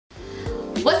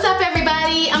What's up,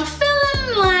 everybody? I'm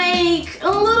feeling like a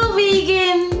little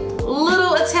vegan, a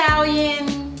little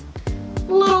Italian,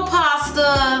 a little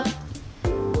pasta.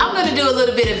 I'm gonna do a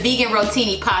little bit of vegan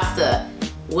rotini pasta.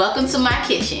 Welcome to my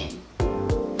kitchen.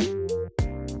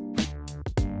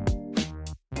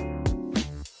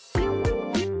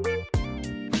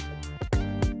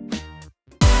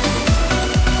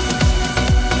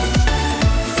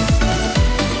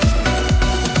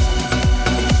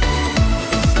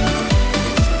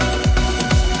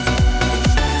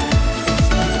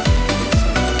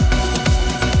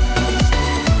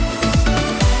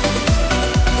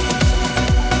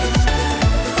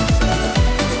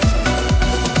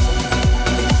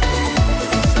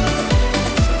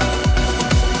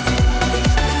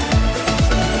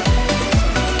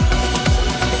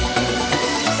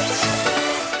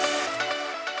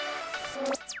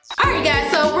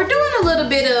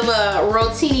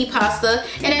 Rotini pasta,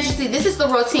 and as you see, this is the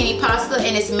rotini pasta,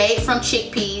 and it's made from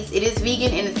chickpeas. It is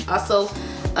vegan, and it's also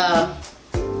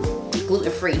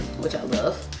gluten-free, which I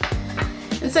love.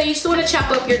 And so you just want to chop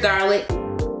up your garlic. So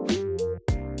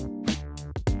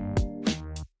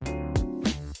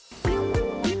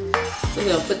we're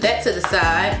gonna put that to the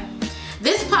side.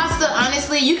 This pasta,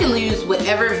 honestly, you can use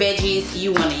whatever veggies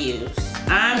you want to use.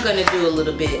 I'm gonna do a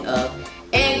little bit of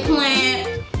eggplant.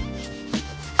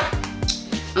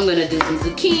 I'm gonna do some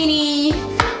zucchini.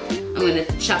 I'm gonna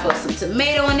chop up some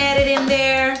tomato and add it in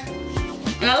there.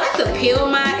 And I like to peel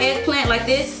my eggplant like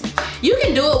this. You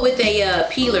can do it with a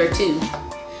peeler too,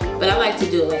 but I like to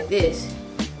do it like this.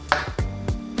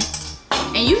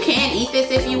 And you can eat this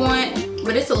if you want,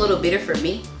 but it's a little bitter for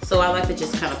me, so I like to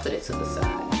just kind of put it to the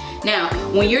side. Now,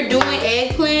 when you're doing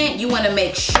eggplant, you wanna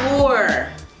make sure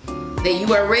that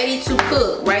you are ready to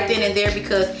cook right then and there,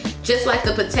 because just like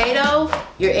the potato,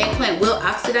 your eggplant will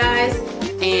oxidize,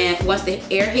 and once the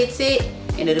air hits it,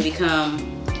 and it'll become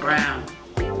brown.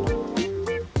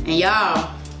 And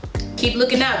y'all, keep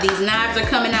looking out. These knives are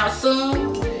coming out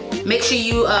soon. Make sure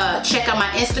you check out my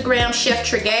Instagram, Chef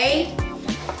Tregaye.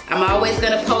 I'm always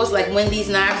gonna post like when these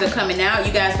knives are coming out.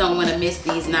 You guys don't wanna miss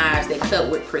these knives. They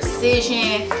cut with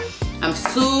precision. I'm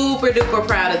super duper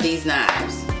proud of these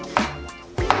knives.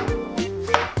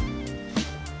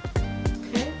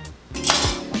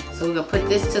 So we're gonna put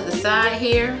this to the side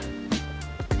here.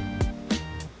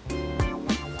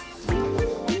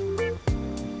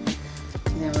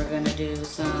 And then we're gonna do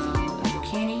some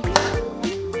zucchini.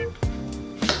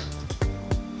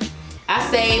 I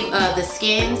save the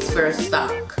skins for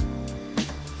stock.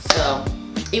 So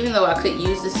even though I could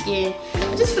use the skin,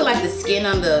 I just feel like the skin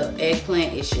on the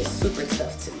eggplant is just super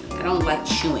tough to me. I don't like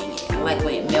chewing it. I like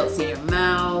when it melts in your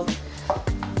mouth.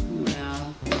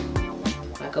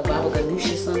 Like a baba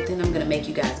ganoush or something. I'm gonna make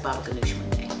you guys baba ganoush one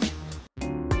day.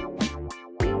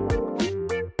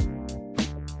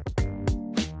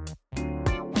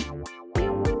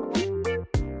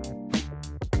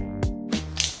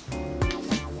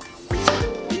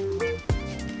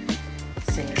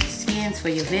 Save your skins for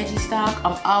your veggie stock.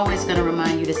 I'm always gonna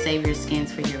remind you to save your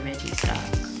skins for your veggie stock.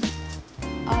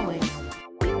 Always.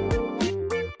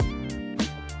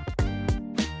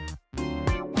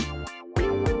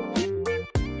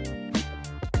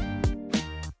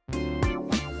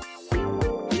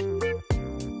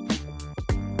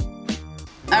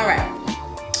 All right,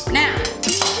 now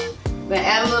we're gonna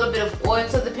add a little bit of oil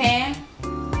to the pan.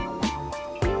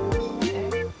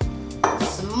 Okay.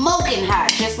 Smoking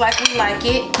hot, just like we like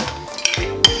it.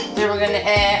 Then we're gonna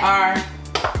add our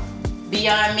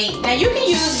Beyond Meat. Now you can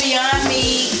use Beyond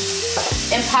Meat,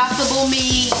 Impossible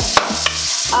Meat,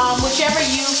 whichever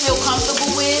you feel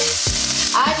comfortable with.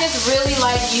 I just really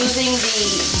like using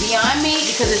the Beyond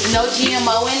Meat because there's no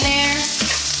GMO in there.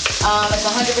 It's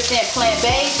 100%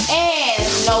 plant-based and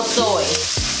no soy.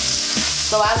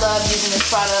 So I love using this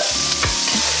product.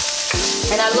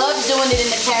 And I love doing it in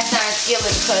the cast iron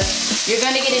skillet because you're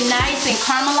gonna get it nice and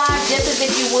caramelized just as if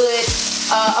you would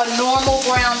a normal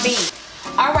ground beef.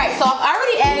 All right, so I've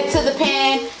already added to the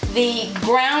pan the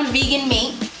ground vegan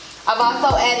meat. I've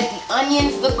also added the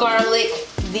onions, the garlic,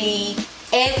 the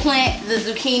eggplant, the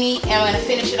zucchini, and I'm gonna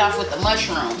finish it off with the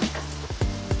mushroom.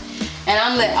 And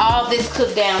I'm gonna let all this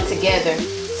cook down together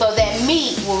so that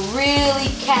meat will really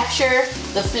capture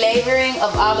the flavoring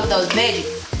of all of those veggies.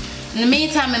 In the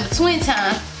meantime, in between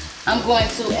time, I'm going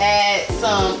to add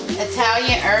some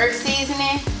Italian herb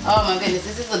seasoning. Oh my goodness,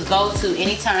 this is a go-to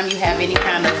anytime you have any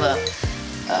kind of a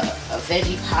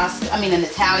veggie pasta, an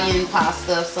Italian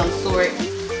pasta of some sort.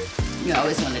 You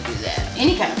always want to do that.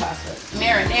 Any kind of pasta.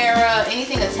 Marinara,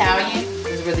 anything Italian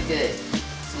is really good.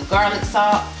 Some garlic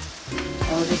salt.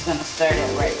 And we're just going to stir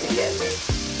that right together.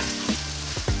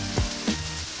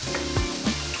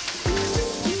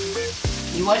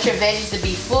 You want your veggies to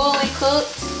be fully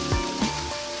cooked.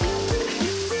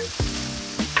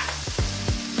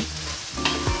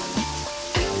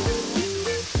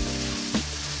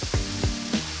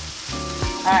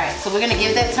 All right, so we're gonna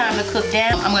give that time to cook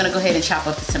down. I'm gonna go ahead and chop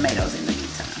up the tomatoes in the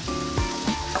meantime.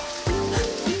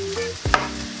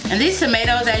 And these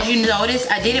tomatoes, as you notice,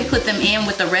 I didn't put them in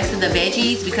with the rest of the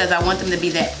veggies because I want them to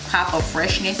be that pop of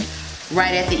freshness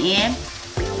right at the end.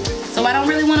 So I don't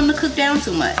really want them to cook down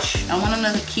too much. I want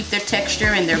them to keep their texture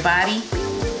and their body.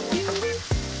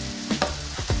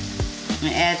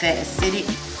 And add that acidic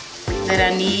that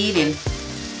I need and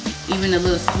even a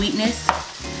little sweetness.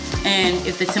 And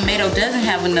if the tomato doesn't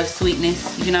have enough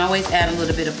sweetness, you can always add a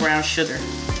little bit of brown sugar,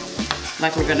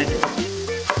 like we're gonna do.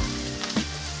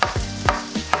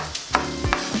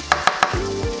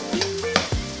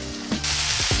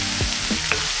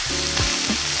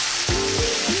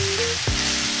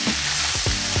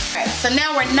 Alright, so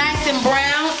now we're nice and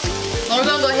brown. We're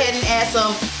gonna go ahead and add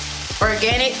some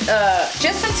organic,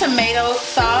 just some tomato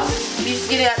sauce. You just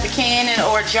get it out the can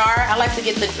or a jar. I like to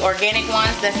get the organic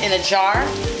ones that's in a jar.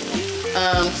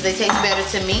 So they taste better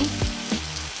to me.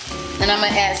 Then I'm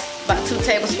gonna add about 2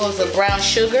 tablespoons of brown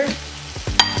sugar.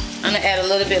 I'm gonna add a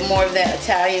little bit more of that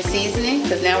Italian seasoning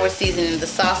because now we're seasoning the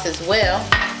sauce as well.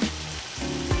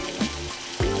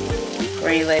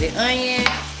 Granulated onion.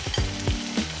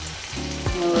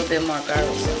 And a little bit more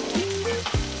garlic salt.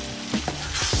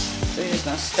 So we're just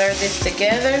gonna stir this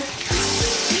together.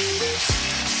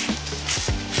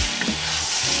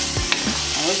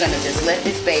 And we're gonna just let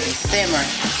this baby simmer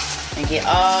and get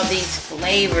all these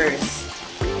flavors.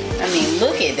 I mean,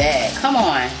 look at that. Come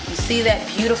on. You see that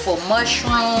beautiful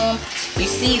mushroom? You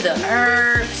see the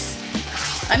herbs?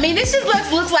 I mean, this just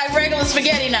looks like regular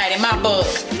spaghetti night in my book.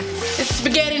 It's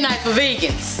spaghetti night for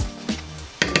vegans.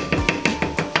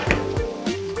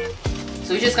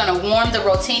 So we're just gonna warm the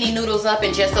rotini noodles up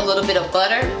in just a little bit of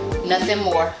butter. Nothing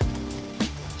more.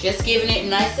 Just giving it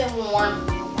nice and warm.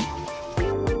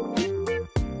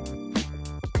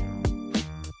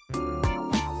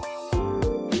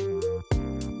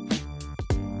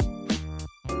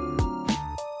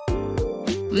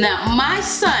 Now, my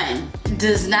son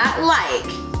does not like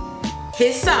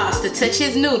his sauce to touch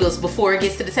his noodles before it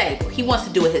gets to the table. He wants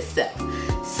to do it himself.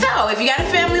 So, if you got a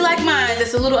family like mine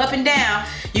that's a little up and down,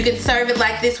 you can serve it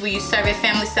like this, where you serve it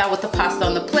family style with the pasta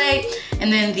on the plate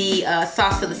and then the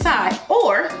sauce to the side.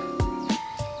 Or,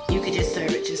 you could just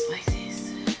serve it just like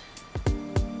this.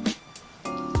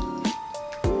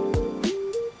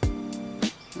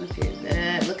 Look at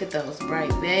that. Look at those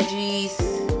bright veggies.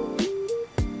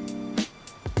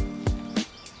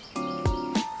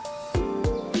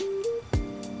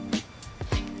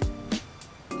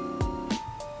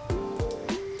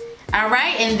 All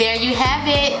right, and there you have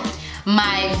it,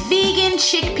 my vegan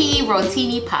chickpea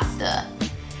rotini pasta.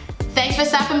 Thanks for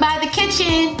stopping by the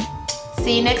kitchen.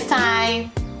 See you next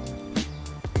time.